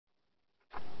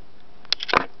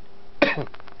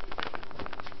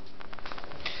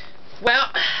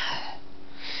Well,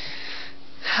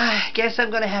 I guess I'm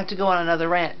going to have to go on another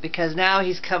rant, because now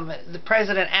he's come, the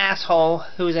president asshole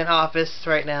who's in office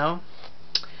right now,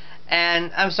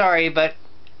 and I'm sorry, but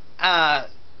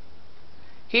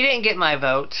he didn't get my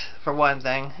vote, for one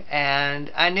thing,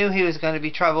 and I knew he was going to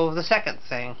be trouble with the second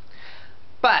thing.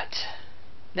 But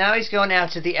now he's going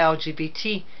out to the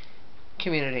LGBT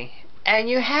community, and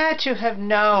you had to have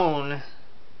known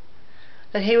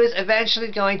that he was eventually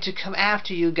going to come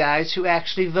after you guys who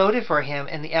actually voted for him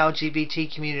in the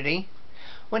LGBT community,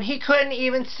 when he couldn't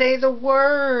even say the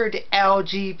word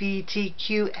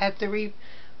LGBTQ at the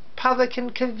Republican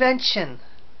convention.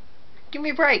 Give me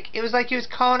a break. It was like he was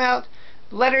calling out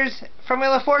letters from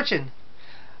Wheel of Fortune.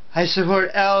 I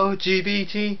support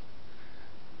LGBT.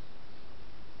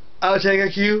 I'll take a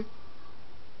Q.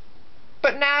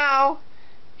 But now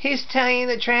he's telling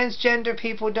that transgender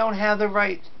people don't have the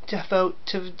right to vote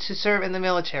to serve in the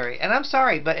military. And I'm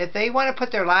sorry, but if they want to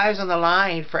put their lives on the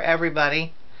line for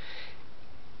everybody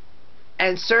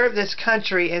and serve this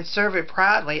country and serve it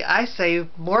proudly, I say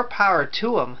more power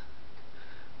to them.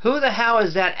 Who the hell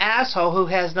is that asshole who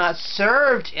has not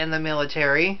served in the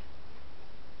military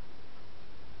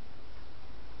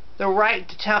the right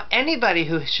to tell anybody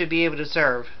who should be able to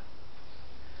serve?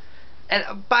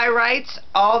 And by rights,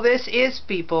 all this is,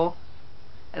 people,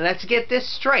 and let's get this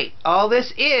straight, all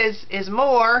this is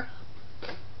more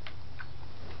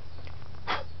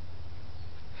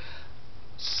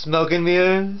smoke and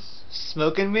mirrors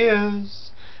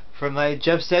from my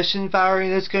jump session firing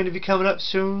that's going to be coming up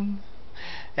soon,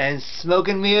 and smoke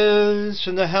and mirrors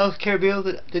from the health care bill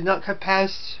that did not get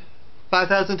passed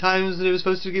 5,000 times that it was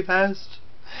supposed to get passed,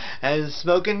 and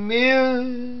smoke and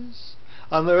mirrors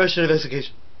on the Russian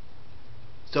investigation.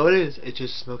 So it is. It's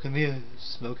just smoke and mirrors,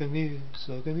 smoke and mirrors,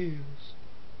 smoke and mirrors.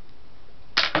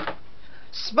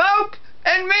 Smoke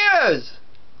and mirrors!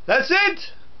 That's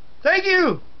it! Thank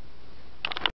you!